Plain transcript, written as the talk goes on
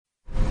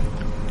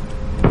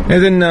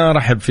إذن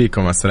رحب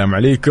فيكم، السلام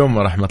عليكم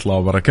ورحمة الله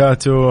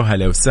وبركاته.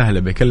 هلا وسهلا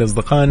بكل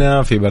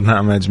أصدقائنا في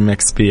برنامج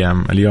ميكس بي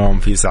ام. اليوم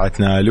في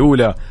ساعتنا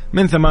الأولى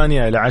من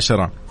 8 إلى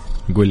 10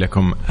 نقول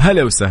لكم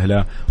هلا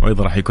وسهلا،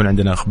 وأيضا راح يكون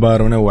عندنا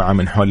أخبار منوعة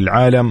من حول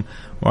العالم،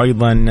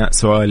 وأيضا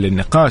سؤال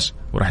للنقاش،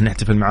 وراح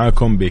نحتفل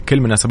معاكم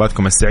بكل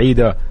مناسباتكم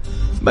السعيدة.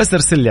 بس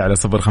ارسل لي على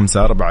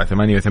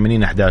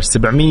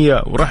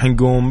 0548811700 وراح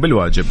نقوم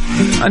بالواجب.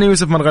 أنا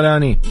يوسف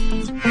مرغلاني،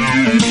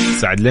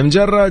 سعد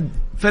المجرد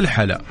في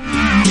الحلقة.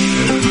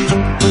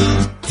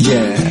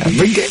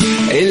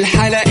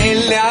 الحلقة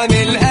اللي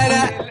عامل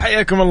قلق.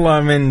 حياكم الله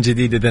من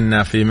جديد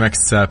إذن في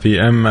مكس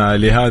بي ام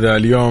لهذا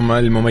اليوم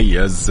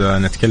المميز.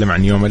 نتكلم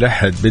عن يوم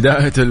الأحد،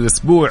 بداية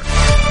الأسبوع.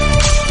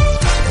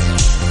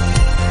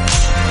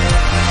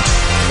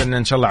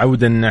 إن شاء الله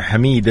عودا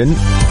حميدا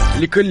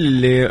لكل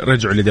اللي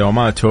رجعوا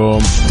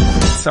لدواماتهم،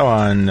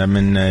 سواء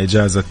من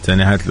إجازة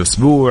نهاية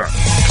الأسبوع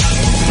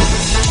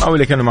أو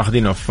اللي كانوا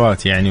ماخذين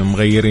وفات يعني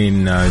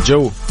ومغيرين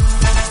جو.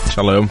 إن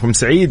شاء الله يومكم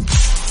سعيد.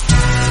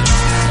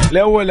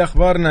 الأول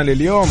أخبارنا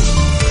لليوم،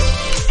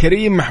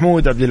 كريم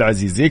محمود عبد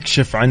العزيز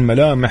يكشف عن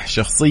ملامح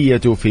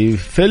شخصيته في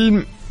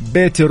فيلم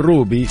بيت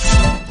الروبي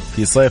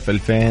في صيف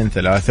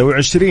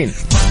 2023.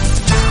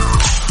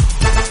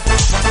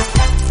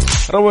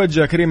 روج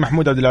كريم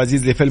محمود عبد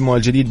العزيز لفيلمه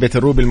الجديد بيت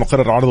الروبي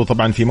المقرر عرضه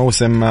طبعا في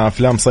موسم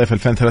أفلام صيف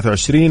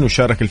 2023،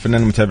 وشارك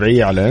الفنان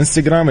متابعيه على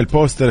انستغرام.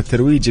 البوستر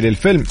الترويجي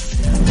للفيلم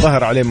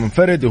ظهر عليه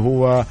منفرد،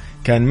 وهو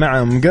كان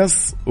معه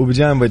مقص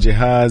وبجانبه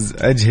جهاز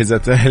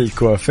أجهزة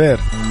الكوافير،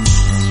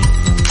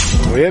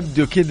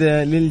 ويبدو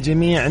كذا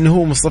للجميع أنه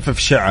هو مصفف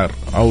شعر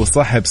أو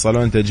صاحب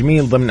صالون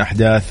تجميل ضمن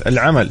أحداث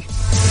العمل.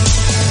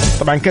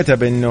 طبعا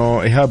كتب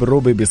أنه إيهاب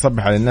الروبي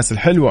بيصبح على الناس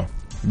الحلوة،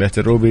 بيت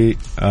الروبي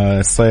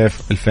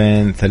الصيف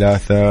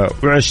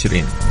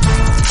 2023.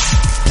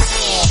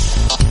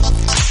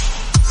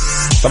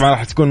 طبعا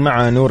راح تكون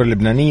مع نور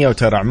اللبنانية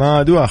وترى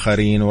عماد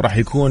وآخرين، وراح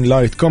يكون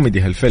لايت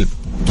كوميدي هالفيلم.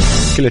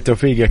 كل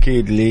التوفيق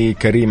أكيد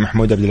لكريم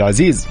محمود عبد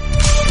العزيز.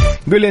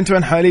 قول لي أنت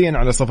وين حاليا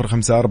على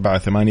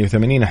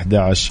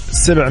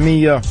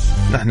 0548811700.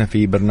 نحن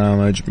في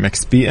برنامج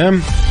ميكس بي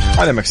ام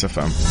على ميكس اف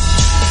ام.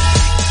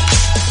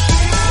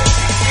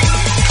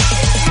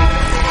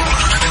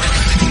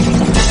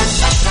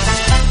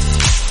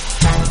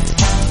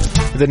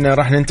 إذن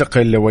راح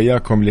ننتقل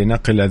وياكم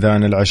لنقل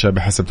أذان العشاء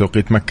بحسب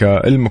توقيت مكة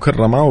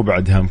المكرمة،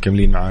 وبعدها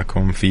مكملين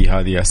معاكم في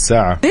هذه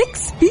الساعة.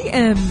 ميكس بي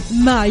ام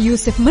مع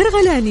يوسف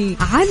مرغلاني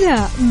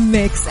على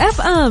ميكس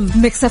اف ام.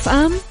 ميكس اف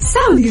ام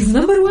سعوديز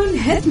نمبر 1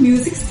 هيد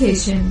ميوزك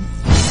ستيشن.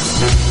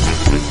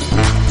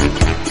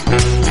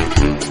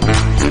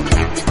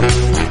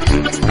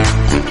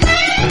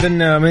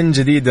 إذن من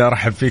جديد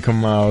أرحب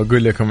فيكم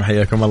وأقول لكم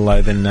حياكم الله.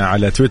 إذن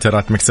على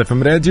تويتر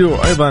 @مكسفم راديو،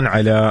 وأيضا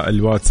على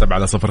الواتساب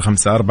على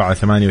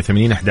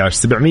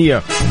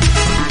 0548811700.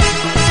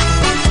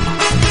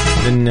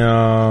 إذن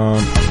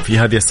في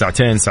هذه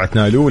الساعتين،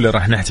 ساعتنا الأولى،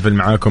 راح نحتفل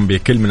معاكم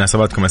بكل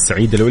مناسباتكم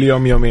السعيدة. لو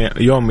اليوم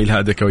يوم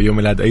ميلادك أو يوم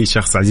ميلاد أي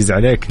شخص عزيز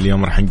عليك،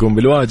 اليوم راح نقوم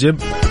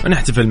بالواجب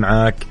ونحتفل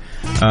معاك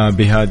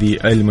بهذه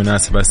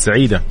المناسبة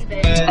السعيدة.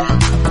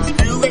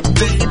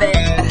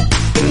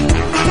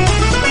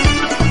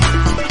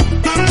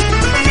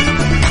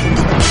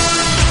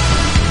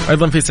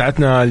 أيضا في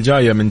ساعتنا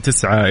الجاية من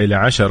 9 إلى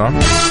 10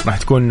 راح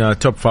تكون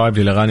توب 5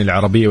 للأغاني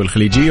العربية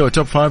والخليجية،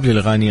 وتوب 5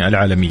 للأغاني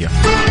العالمية.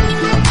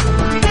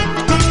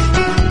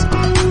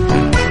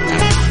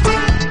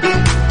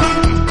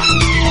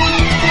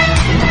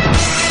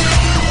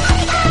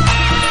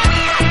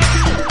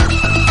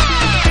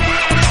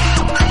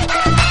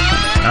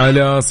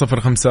 على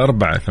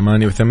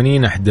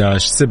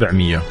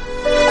 0548811700.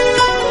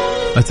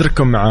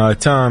 أترككم مع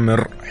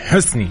تامر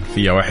حسني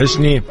في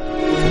وحشني،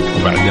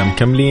 وبعدها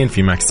مكملين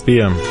في ماكس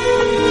بي ام.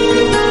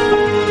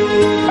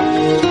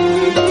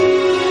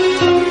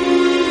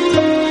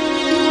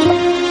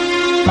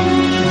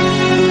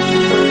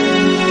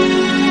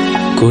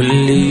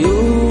 كل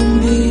يوم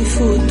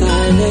بيفوت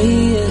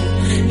عليا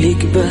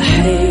ليك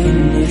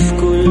بحن في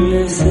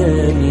كل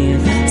ثانية،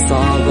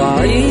 صعب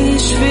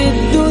أعيش في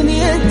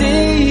الدنيا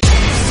دي.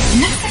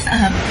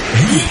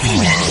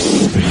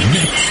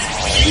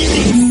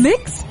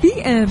 ميكس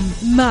بي ام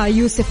مع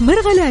يوسف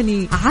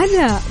مرغلاني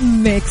على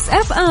ميكس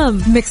اف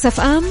ام. ميكس اف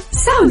ام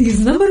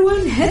سعوديز نمبر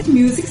 1 هيد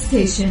ميوزك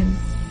ستيشن.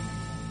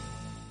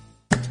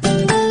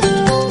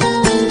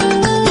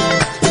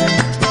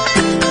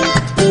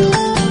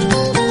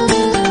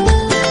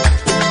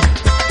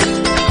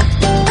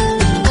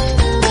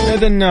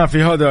 إذن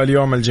في هذا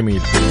اليوم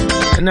الجميل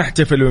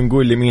نحتفل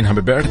ونقول لمين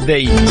هابي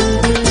بيرثداي.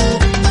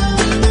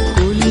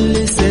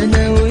 كل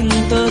سنة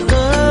وانت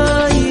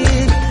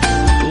طيب،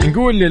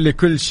 نقول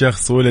لكل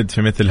شخص ولد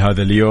في مثل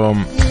هذا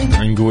اليوم،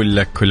 نقول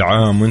لك كل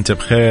عام وانت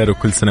بخير،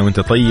 وكل سنة وانت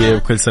طيب،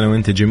 وكل سنة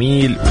وانت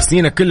جميل،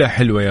 وسنينك كلها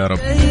حلوة يا رب.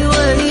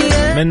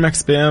 من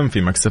ماكس بي ام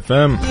في ماكس اف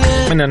ام،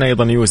 من أنا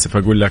أيضا يوسف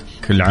أقول لك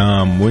كل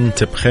عام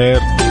وانت بخير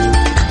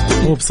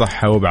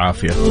وبصحة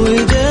وبعافية.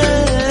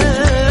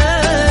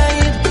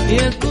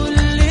 يا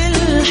كل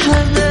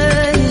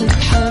الحبايب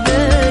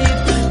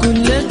حبايب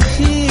كلك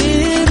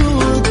خير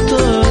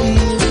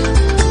وطيب،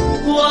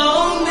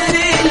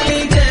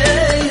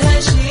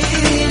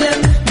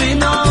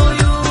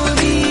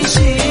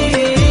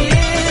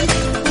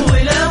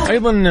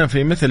 أيضا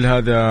في مثل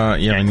هذا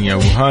يعني أو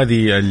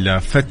هذه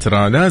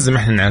الفترة لازم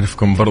احنا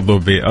نعرفكم برضو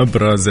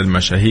بأبرز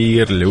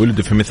المشاهير اللي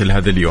ولدوا في مثل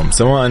هذا اليوم،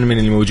 سواء من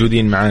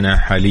الموجودين معنا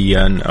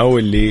حاليا أو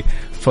اللي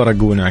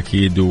فرقونا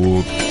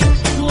أكيد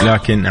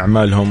لكن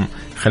أعمالهم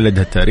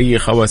خلدها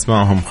التاريخ أو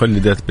أسمائهم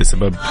خلدت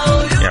بسبب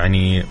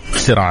يعني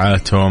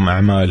اختراعاتهم،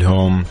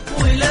 أعمالهم،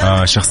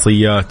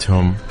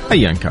 شخصياتهم،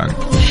 أيا كان.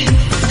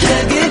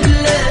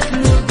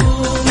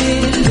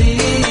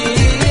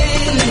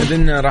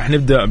 إذن راح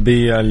نبدأ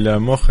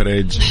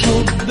بالمخرج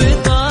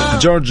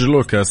جورج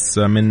لوكاس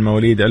من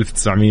مواليد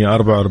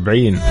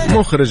 1944،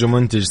 مخرج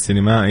ومنتج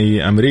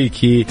سينمائي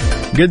أمريكي،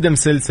 قدم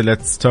سلسلة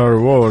ستار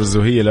وورز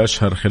وهي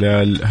الأشهر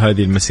خلال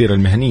هذه المسيرة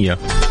المهنية،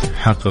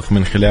 حقق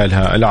من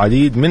خلالها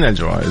العديد من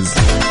الجوائز.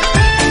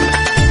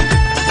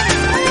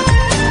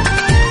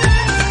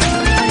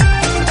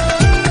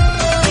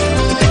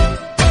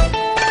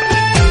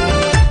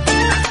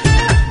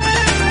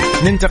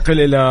 ننتقل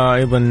إلى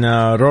أيضا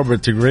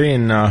روبرت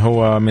جرين،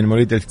 هو من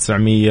مواليد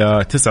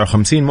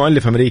 1959،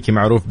 مؤلف أمريكي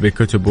معروف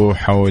بكتبه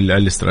حول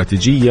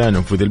الاستراتيجية،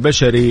 النفوذ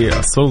البشري،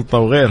 السلطة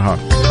وغيرها.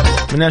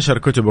 من أشهر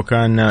كتبه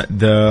كان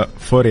The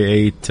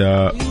 48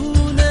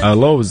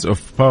 Laws of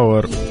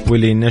Power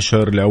واللي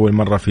نشر لأول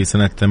مرة في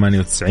سنة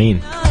 98.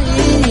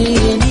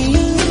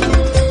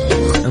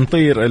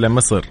 نطير إلى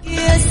مصر،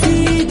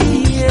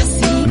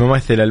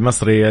 الممثل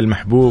المصري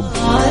المحبوب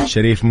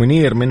شريف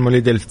منير من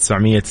مواليد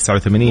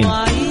 1989،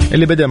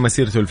 اللي بدأ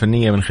مسيرته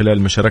الفنية من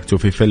خلال مشاركته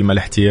في فيلم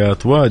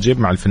الاحتياط واجب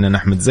مع الفنان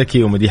أحمد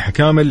زكي ومديحة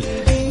كامل.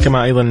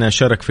 كما أيضا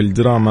شارك في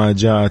الدراما،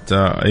 جاءت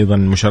أيضا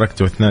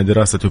مشاركته أثناء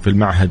دراسته في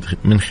المعهد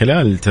من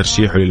خلال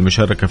ترشيحه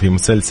للمشاركة في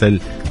مسلسل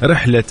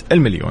رحلة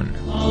المليون.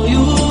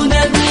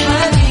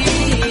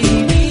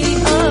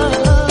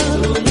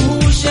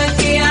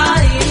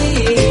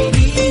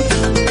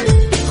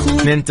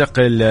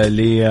 ننتقل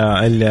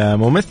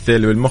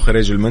للممثل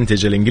والمخرج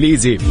والمنتج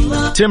الإنجليزي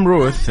تيم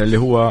روث، اللي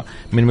هو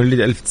من مواليد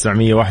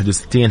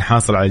 1961،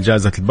 حاصل على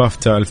جائزة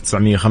البافتا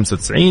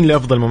 1995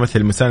 لأفضل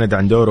ممثل مساند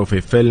عن دوره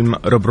في فيلم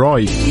روب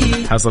روي.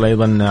 حصل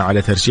أيضا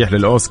على ترشيح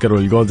للأوسكار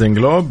والجولدن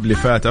جلوب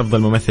لفئة أفضل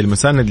ممثل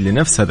مساند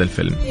لنفس هذا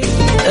الفيلم.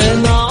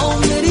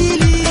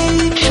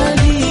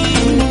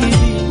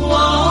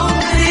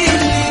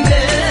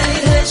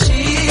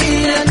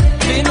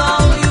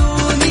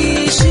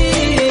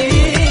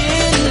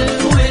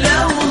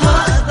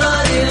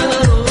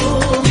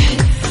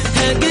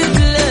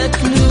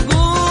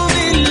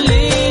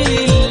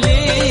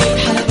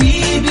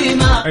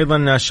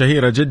 أيضا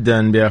شهيرة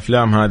جدا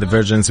بأفلامها The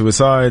Virgin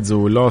Suicides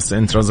و Lost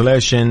in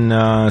Translation.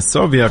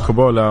 صوفيا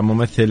كوبولا،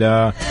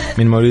 ممثلة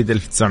من مواليد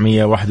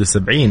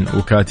 1971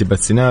 وكاتبة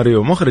سيناريو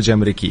ومخرجة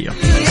أمريكية.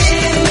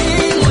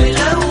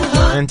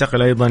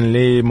 ننتقل أيضا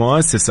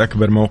لمؤسس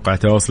أكبر موقع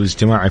تواصل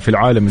اجتماعي في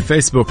العالم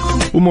الفيسبوك،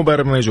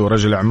 ومبرمج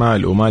ورجل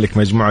أعمال ومالك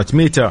مجموعة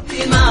ميتا،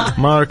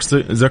 مارك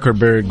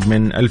زوكربيرغ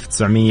من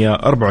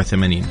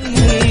 1984.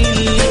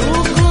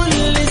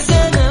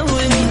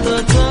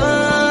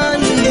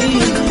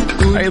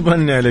 أيضا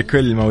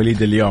لكل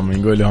مواليد اليوم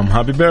نقول لهم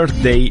هابي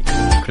بيرثداي،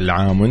 كل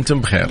عام وانتم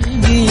بخير.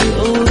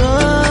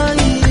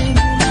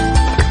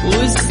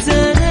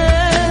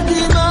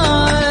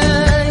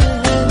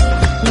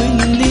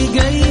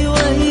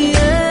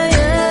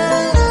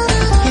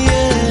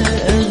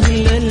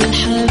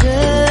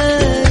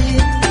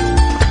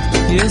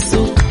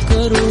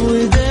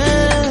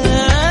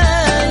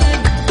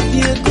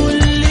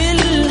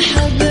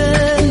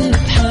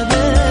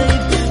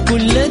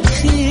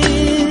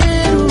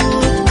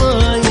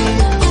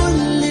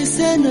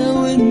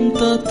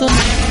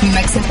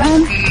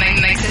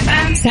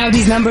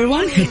 Saudi's number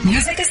one hit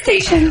music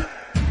station.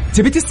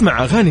 تبي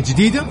تسمع أغاني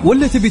جديدة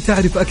ولا تبي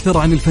تعرف أكثر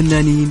عن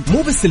الفنانين؟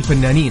 مو بس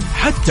الفنانين،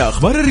 حتى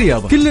أخبار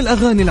الرياضة، كل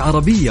الأغاني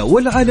العربية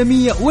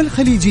والعالمية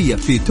والخليجية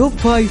في توب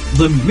 5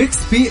 ضمن ميكس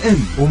بي ام،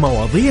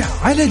 ومواضيع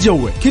على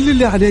جوك. كل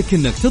اللي عليك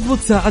إنك تضبط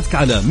ساعتك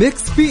على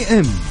ميكس بي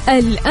ام.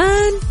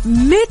 الآن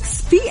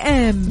ميكس بي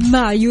ام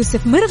مع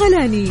يوسف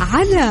مرغلاني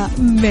على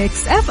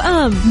ميكس اف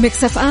ام.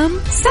 ميكس اف ام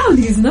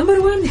Saudi's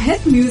number one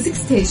hit music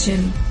station.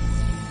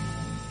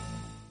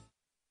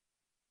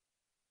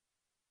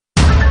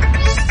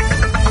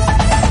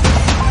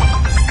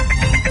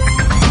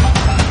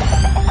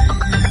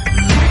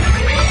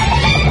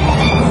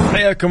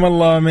 حياكم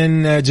الله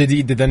من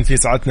جديد إذن في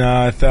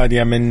ساعتنا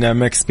الثانية من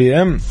ميكس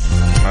بي ام.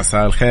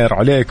 مساء الخير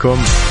عليكم،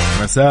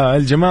 مساء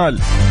الجمال،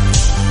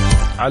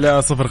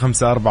 على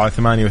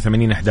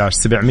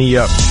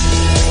 0548811700.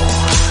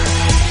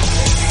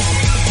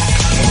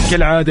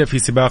 كالعادة في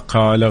سباق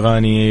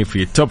الأغاني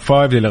في توب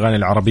 5 للأغاني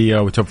العربية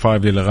وتوب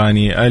 5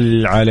 للأغاني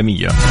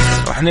العالمية.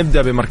 راح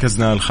نبدأ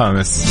بمركزنا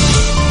الخامس،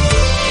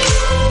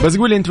 بس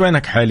قولي انت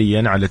وينك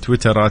حاليا على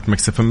تويتر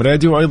 @مكسفم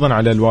راديو، وايضا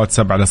على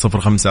الواتساب على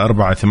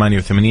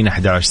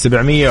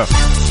 0548811700.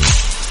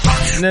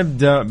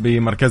 نبدأ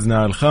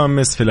بمركزنا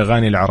الخامس في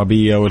الأغاني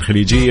العربية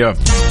والخليجية.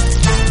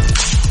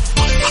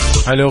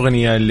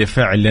 هالأغنية اللي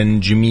فعلا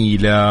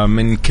جميلة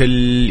من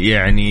كل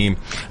يعني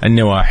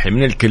النواحي،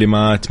 من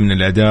الكلمات، من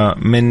الأداء،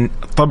 من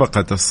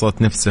طبقة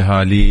الصوت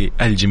نفسها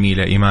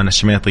للجميلة إيمان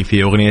الشميطي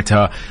في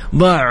أغنيتها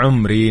ضاع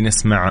عمري.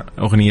 نسمع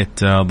أغنية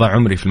ضاع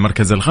عمري في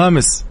المركز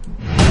الخامس.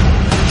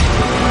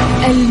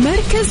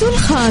 المركز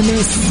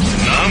الخامس.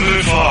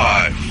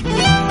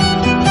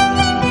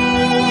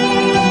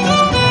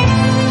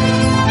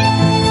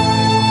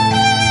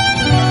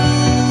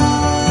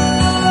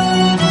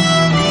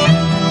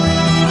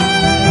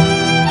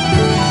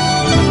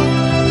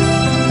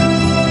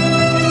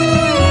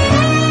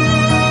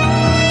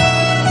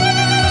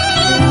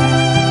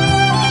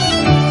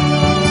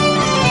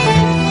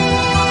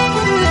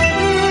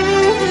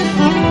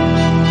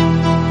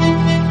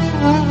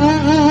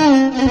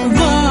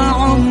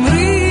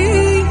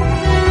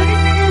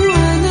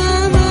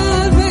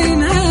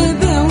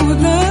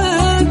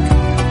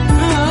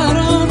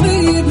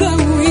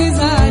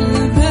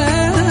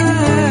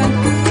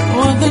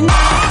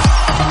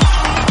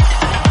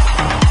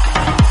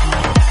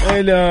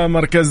 إلى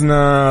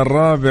مركزنا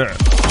الرابع.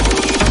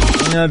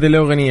 هذه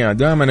الأغنية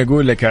دائما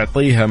أقول لك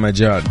أعطيها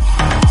مجال.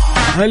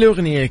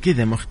 هالأغنية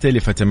كذا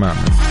مختلفة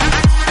تماما،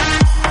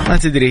 ما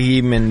تدري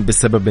هي من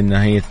بسبب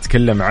أنها هي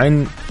تتكلم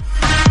عن،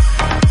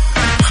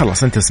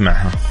 خلاص أنت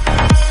اسمعها.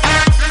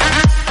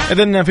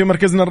 إذن في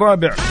مركزنا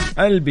الرابع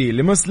قلبي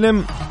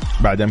لمسلم.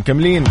 بعدها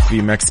مكملين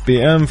في ماكس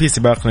بي ام في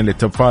سباقنا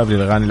للتوب 5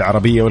 للأغاني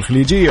العربية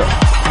والخليجية.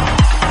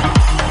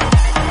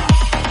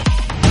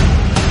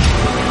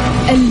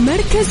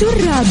 المركز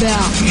الرابع.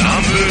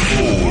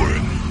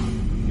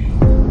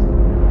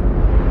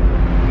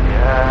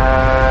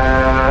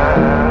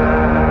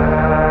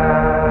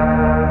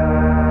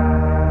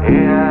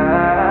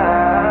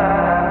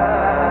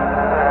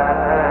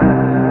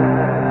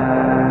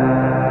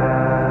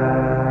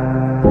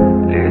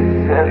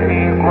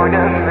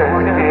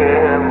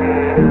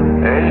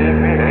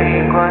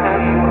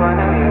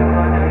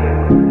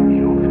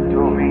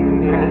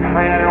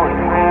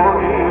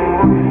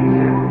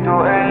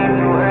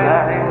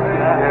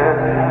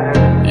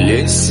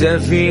 لسه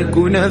فيك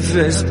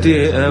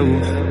ونفستي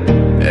أو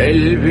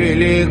قلبي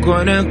ليك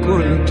وانا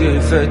كنت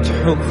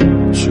فتحه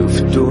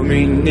شفته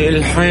مني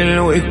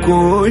الحلو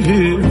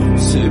كله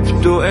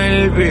سبته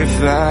قلبي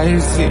في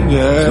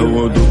عزنا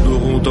زود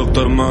الضغوط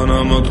اكتر ما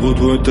انا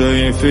مضغوط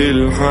وتايه في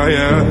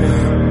الحياة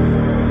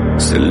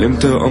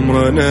سلمت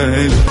امرنا.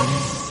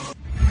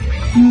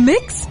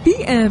 ميكس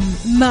بي ام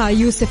مع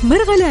يوسف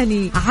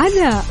مرغلاني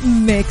على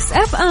ميكس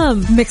اف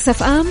ام. ميكس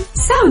اف ام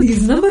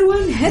سعوديز نمبر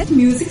 1 هيت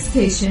ميوزك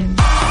ستيشن.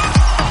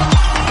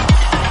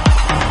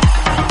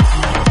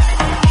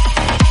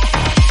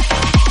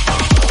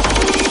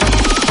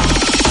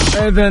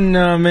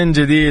 إذن من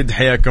جديد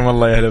حياكم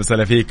الله، يا أهلا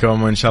وسهلا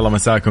فيكم، وإن شاء الله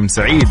مساكم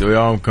سعيد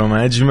ويومكم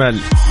أجمل.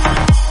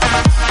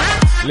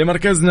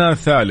 لمركزنا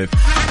الثالث،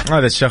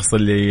 هذا الشخص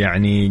اللي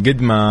يعني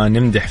قد ما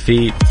نمدح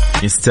فيه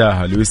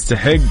يستاهل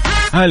ويستحق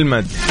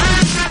هالمدح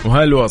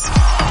وهالوصف.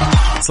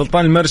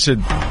 سلطان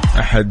المرشد،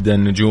 أحد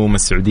النجوم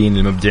السعوديين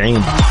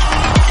المبدعين،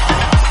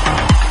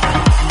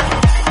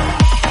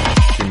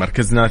 في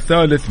مركزنا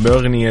الثالث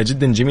بأغنية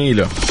جدا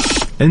جميلة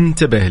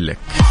انتبه لك.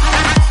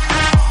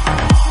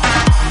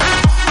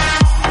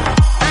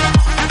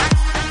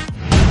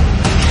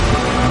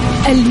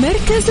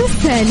 المركز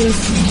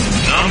الثالث.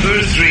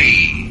 Number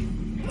 3.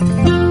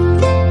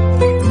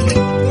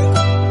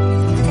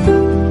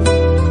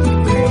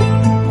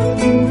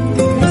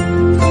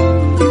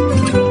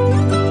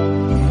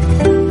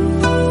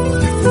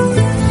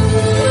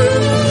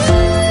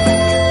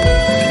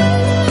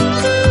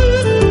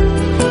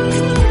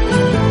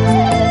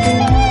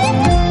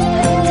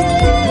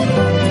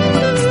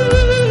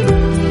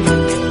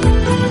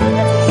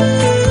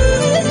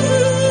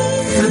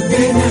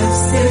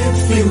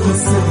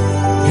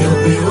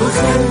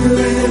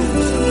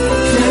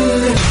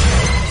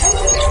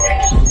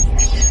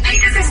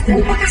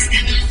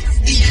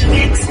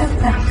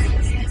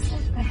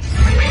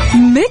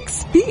 ميكس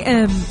بي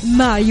ام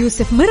مع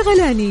يوسف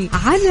مرغلاني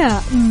على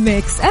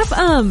ميكس اف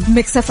ام.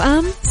 ميكس اف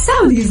ام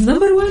سعوديز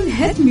نمبر 1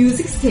 هيت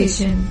ميوزك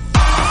ستيشن.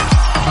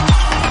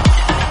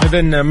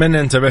 إذن من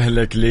انتبه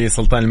لك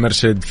لسلطان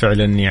المرشد،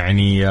 فعلا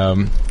يعني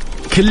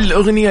كل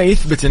أغنية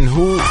يثبت أنه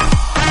هو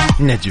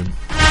نجم،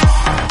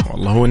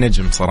 والله هو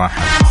نجم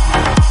صراحة.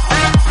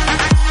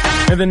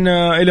 إذن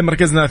إلى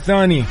مركزنا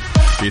الثاني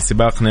في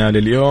سباقنا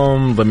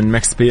لليوم ضمن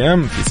ماكس بي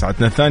ام في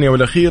ساعتنا الثانية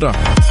والأخيرة،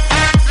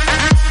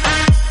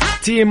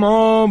 تيم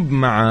أوب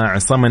مع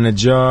عصام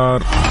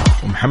النجار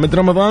ومحمد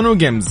رمضان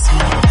وجيمز.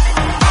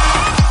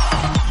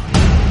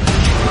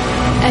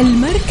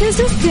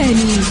 المركز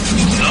الثاني.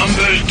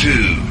 Number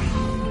 2.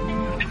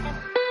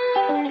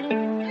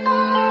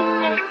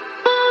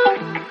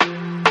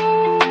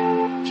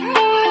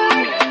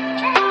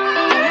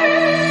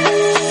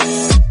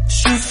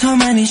 شفتها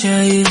ماني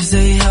شايف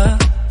زيها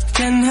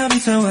كانها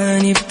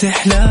بثواني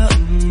بتحلى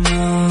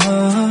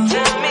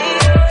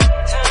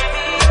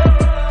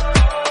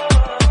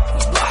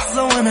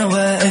لحظة وانا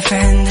واقف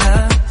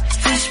عندها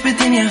فيش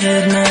بدنيا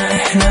غيرنا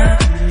احنا.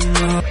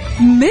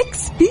 ميكس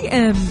بي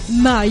ام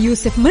مع مع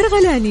يوسف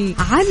مرغلاني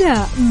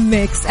على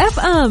ميكس اف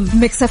ام.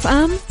 ميكس اف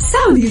ام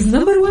سعوديز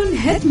نمبر 1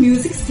 هيت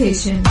ميوزك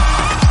ستيشن.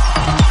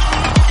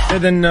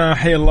 إذن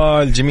حي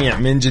الله الجميع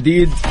من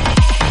جديد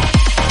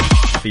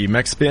في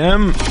مكس بي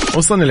ام.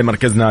 وصلنا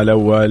لمركزنا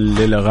الأول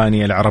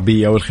للأغاني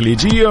العربية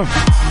والخليجية.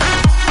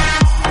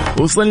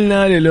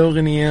 وصلنا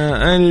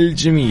للأغنية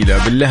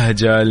الجميلة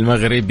باللهجة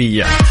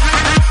المغربية.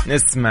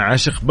 نسمع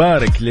عش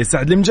اخبارك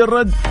لسعد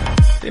المجرد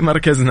في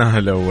مركزنا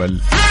الأول.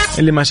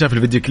 اللي ما شاف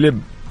الفيديو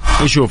كليب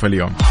يشوف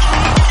اليوم.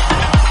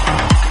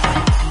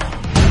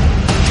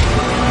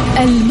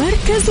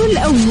 المركز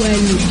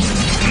الأول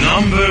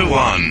Number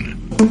 1.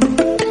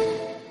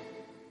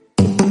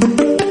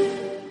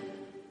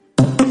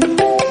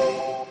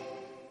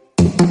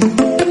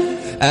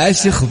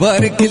 اش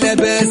اخبارك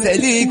لاباس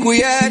عليك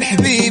ويا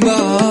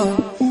الحبيبه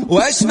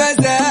واش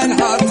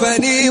مازال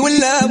عارفاني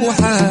ولا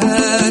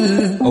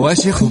محال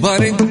واش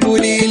اخبارك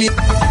قوليلي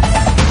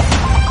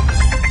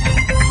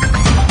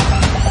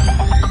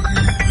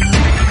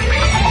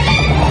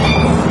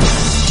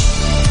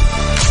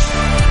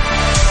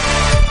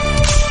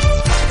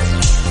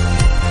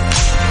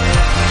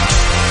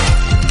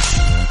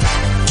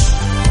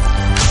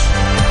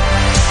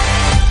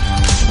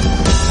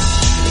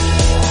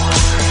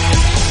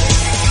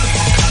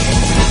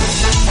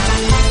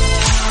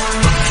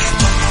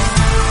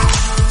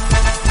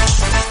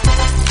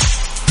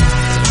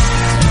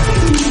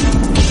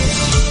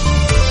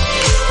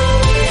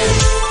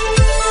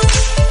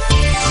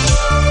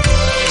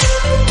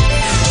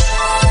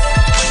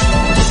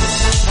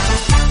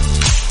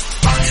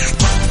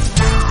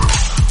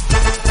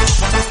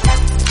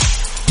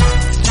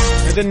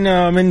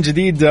من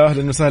جديد.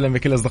 أهلا وسهلا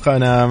بكل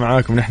أصدقائنا،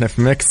 معاكم نحن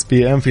في مكس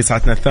بي ام في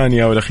ساعتنا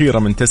الثانية والأخيرة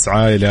من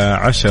 9 إلى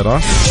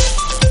 10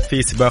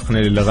 في سباقنا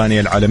للأغاني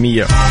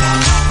العالمية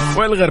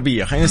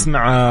والغربية. خلينا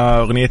نسمع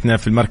أغنيتنا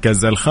في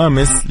المركز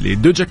الخامس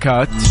لدوجا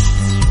كات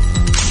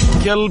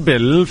كيل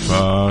بيل.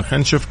 فخلينا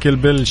نشوف كيل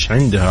بيل إيش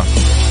عندها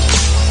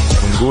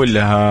ونقول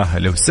لها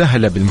هلا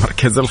وسهلا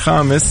بالمركز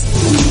الخامس.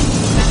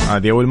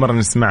 هذه أول مرة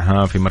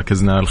نسمعها في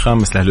مركزنا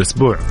الخامس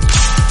لهالأسبوع.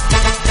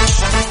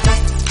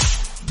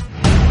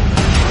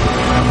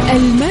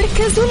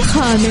 المركز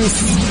الخامس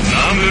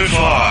Number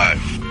 5.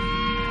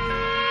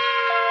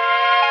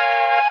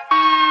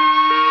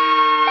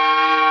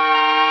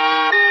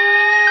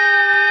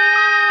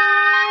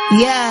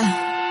 Yeah,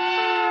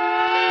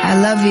 I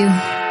love you.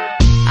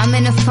 I'm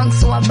in a funk,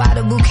 so I bought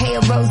a bouquet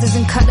of roses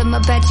and cut them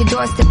up at your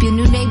doorstep. Your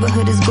new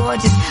neighborhood is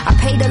gorgeous. I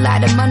paid a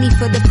lot of money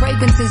for the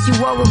fragrances you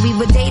wore when we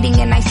were dating,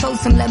 and I sold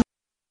some lemon.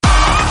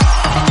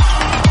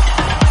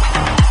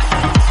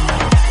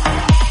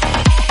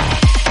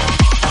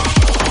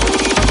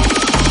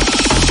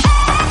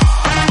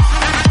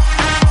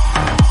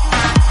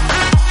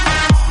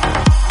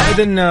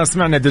 إذن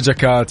سمعنا دوجا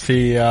كات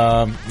في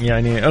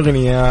يعني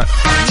أغنية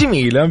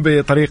جميلة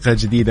بطريقة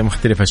جديدة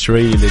مختلفة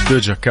شوي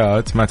للدوجا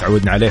كات ما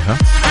تعودنا عليها.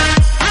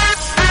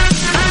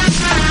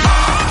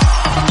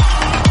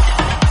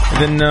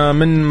 إذن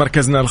من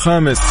مركزنا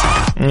الخامس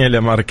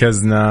إلى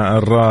مركزنا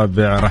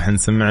الرابع راح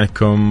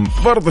نسمعكم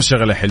برضو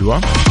شغلة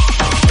حلوة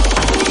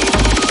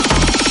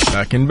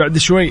لكن بعد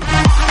شوي.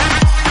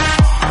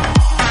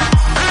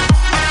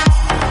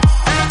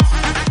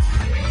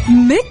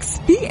 ميكس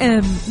بي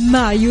ام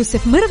مع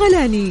يوسف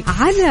مرغلاني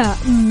على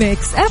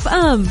ميكس اف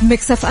ام.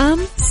 ميكس اف ام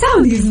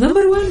سعوديز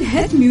نمبر 1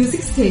 هيت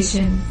ميوزك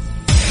ستيشن.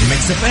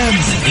 ميكس اف ام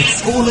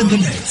it's all in the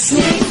mix.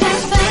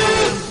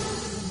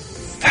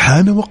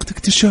 حان وقت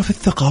اكتشاف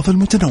الثقافة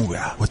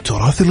المتنوعة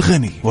والتراث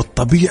الغني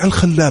والطبيعة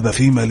الخلابة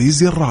في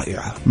ماليزيا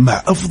الرائعة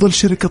مع أفضل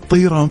شركة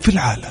طيران في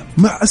العالم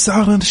مع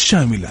أسعارنا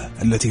الشاملة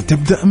التي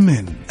تبدأ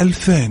من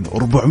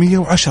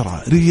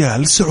 2410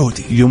 ريال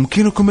سعودي.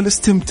 يمكنكم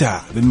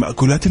الاستمتاع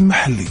بالمأكولات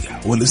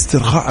المحلية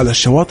والاسترخاء على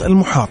الشواطئ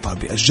المحاطة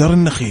بأشجار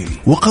النخيل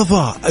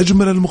وقضاء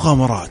أجمل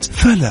المغامرات.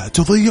 فلا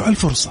تضيع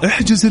الفرصة.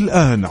 احجز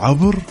الآن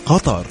عبر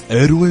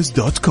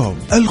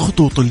qatarairways.com.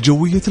 الخطوط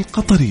الجوية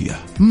القطرية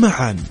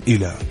معا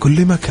إلى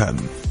كل مكان.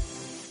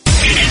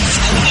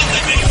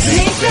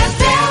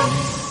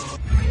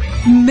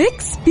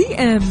 ميكس بي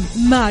ام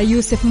مع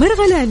يوسف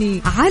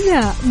مرغلاني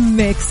على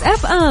ميكس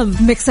اف ام.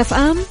 ميكس اف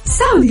ام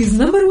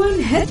سعوديز نمبر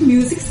 1 هيت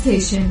ميوزك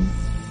ستيشن.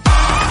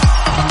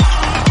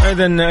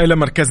 إذن إلى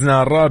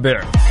مركزنا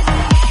الرابع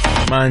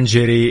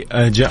مانجري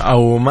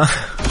أو ما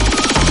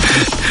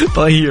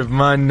طيب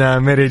مان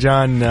ميري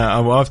جان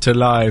أو أفتر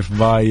لايف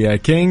باي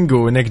كينج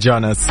ونيك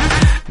جوناس.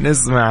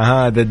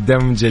 نسمع هذا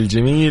الدمج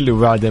الجميل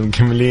وبعدها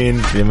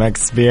مكملين في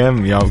ماكس بي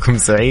ام. يومكم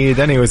سعيد.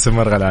 أنا يوسف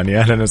مرغلاني،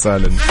 أهلا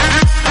وسهلا.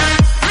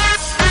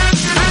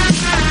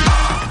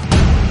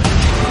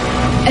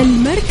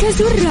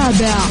 المركز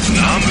الرابع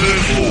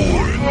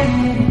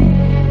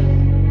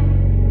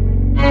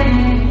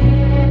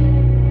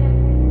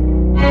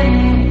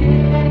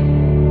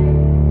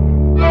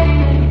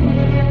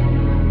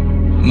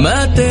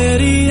मैं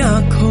तेरी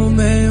आंखों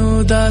में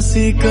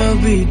उदासी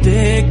कभी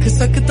देख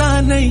सकता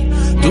नहीं,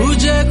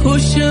 तुझे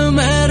खुश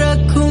मैं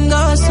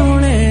रखूंगा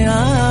सोनिया,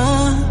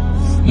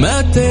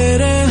 मैं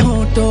तेरे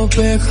होठों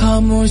पे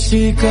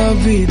खामोशी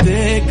कभी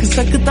देख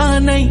सकता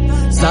नहीं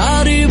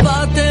सारी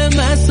बातें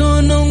मैं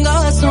सुनूंगा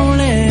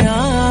सोने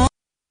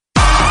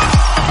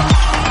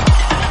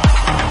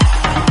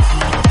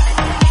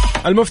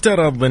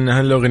المفترض ان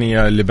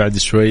هالأغنية اللي بعد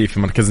شوي في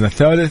مركزنا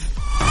الثالث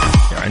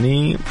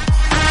يعني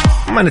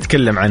ما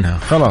نتكلم عنها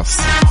خلاص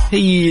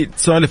هي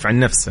تسولف عن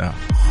نفسها.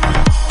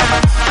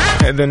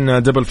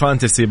 إذن دبل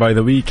فانتسي باي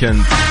ذا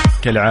ويكند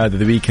كالعادة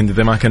ذا ويكند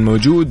إذا ما كان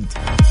موجود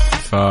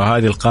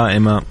فهذه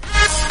القائمة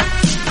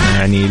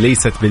يعني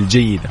ليست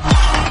بالجيدة.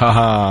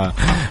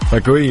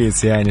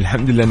 فكويس يعني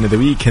الحمد لله أن ذا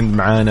ويكند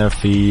معانا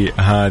في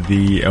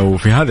هذه أو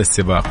في هذا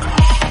السباق.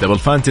 دبل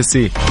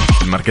فانتسي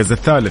المركز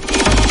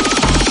الثالث.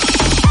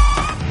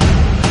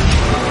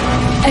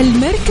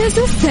 المركز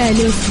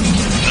الثالث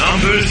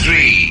Number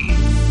 3.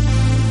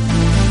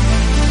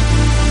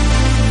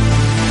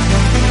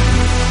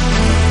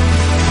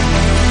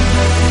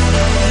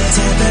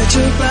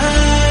 Temperature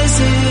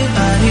rising,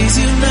 bodies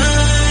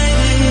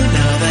united.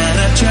 Now that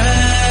I've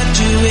trapped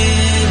you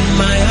in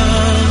my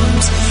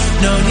arms,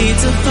 no need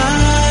to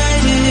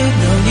fight it,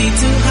 no need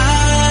to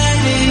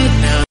hide it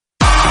now.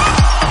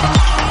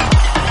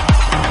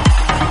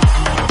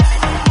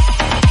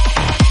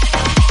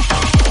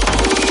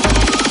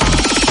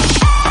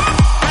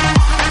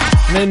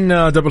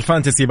 من دبل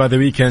فانتسي باي ذا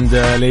ويكند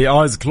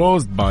لي Eyes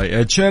Closed باي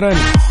إد شيرن.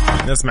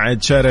 نسمع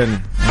إد شيرن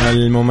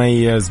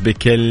المميز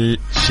بكل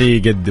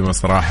شيء قدمه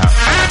صراحة.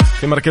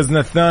 في مركزنا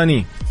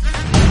الثاني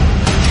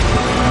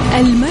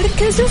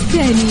المركز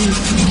الثاني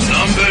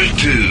Number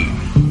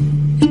 2.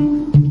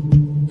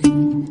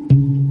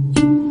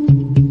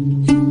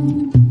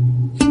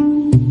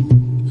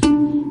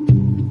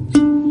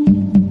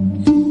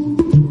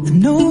 I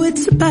know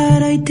it's a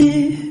bad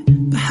idea,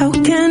 but how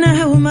can I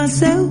help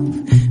myself?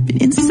 Been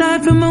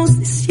inside for most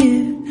this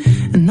year,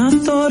 and I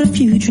thought a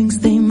few drinks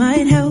they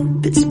might help.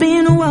 It's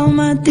been a while,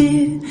 my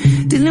dear,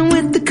 dealing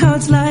with the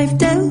cards life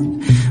dealt.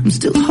 I'm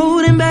still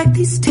holding back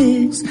these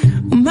tears,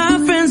 well, my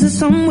friends are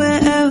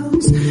somewhere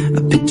else. I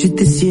pictured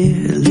this year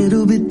a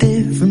little bit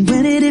different.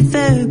 When it hit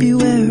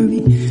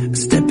February, a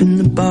step in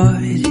the bar,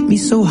 it hit me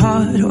so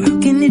hard. Oh, how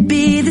can it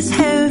be this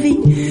heavy?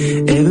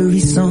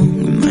 Every song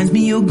reminds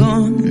me you're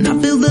gone, and I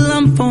feel the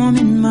lump form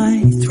in my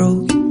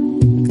throat,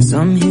 'cause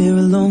I'm here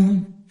alone,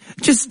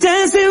 just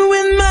dancing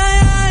with my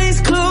eyes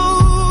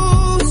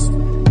closed.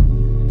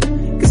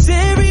 'Cause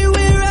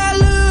everywhere I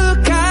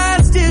look, I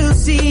still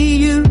see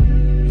you.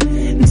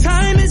 And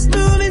time is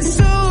moving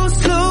so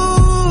slow,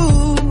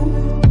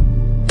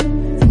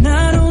 and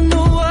I don't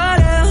know what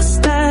else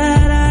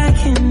that I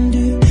can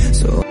do.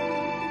 So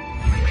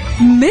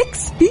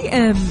ميكس بي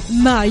ام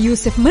مع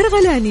يوسف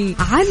مرغلاني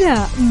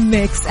على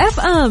ميكس اف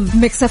ام.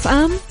 ميكس اف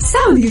ام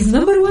سعوديز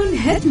نمبر 1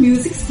 هيد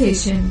ميوزك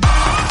ستيشن.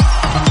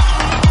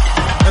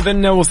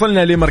 إذن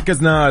وصلنا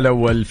لمركزنا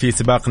الأول في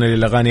سباقنا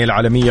للأغاني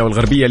العالمية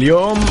والغربية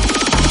اليوم.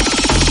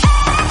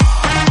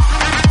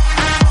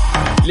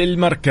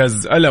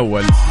 للمركز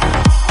الأول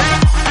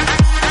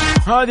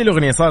هذه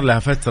الأغنية صار لها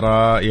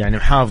فترة يعني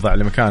محافظة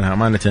على مكانها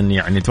أمانة،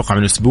 يعني أتوقع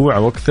من أسبوع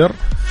أو أكثر.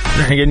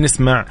 نحن قاعدين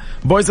نسمع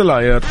بويز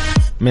لاير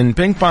من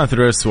بينك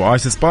بانثرز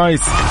وآيس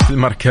سبايس في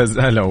المركز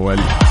الأول.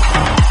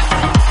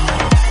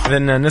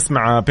 إذن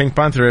نسمع بينك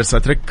بانثرز،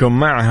 أترككم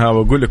معها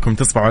وأقول لكم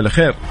تصبحوا على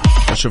خير.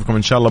 أشوفكم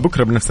إن شاء الله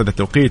بكرة بنفس هذا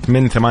التوقيت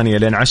من 8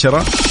 لين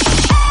 10.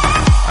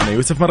 أنا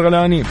يوسف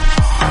مرغلاني،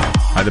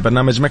 هذا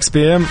برنامج مكس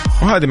بي ام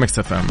وهذا مكس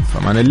اف ام.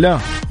 فمان الله،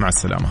 مع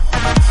السلامة.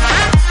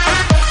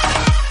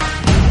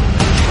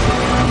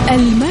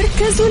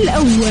 المركز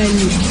الأول.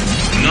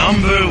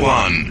 Number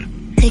 1.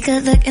 Take a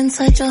look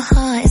inside your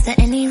heart. Is there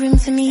any room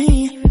for me?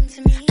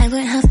 I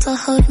won't have to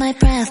hold my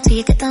breath till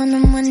you get down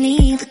on one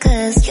knee,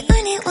 because you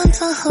only want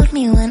to hold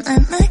me when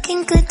I'm looking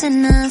good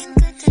enough.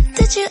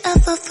 Did you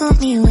ever fool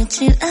me? Would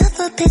you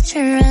ever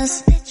picture us?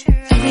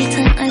 Every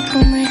time I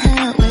pull my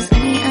hair, was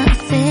any out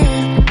of fear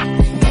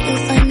that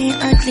you'll find me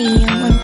ugly?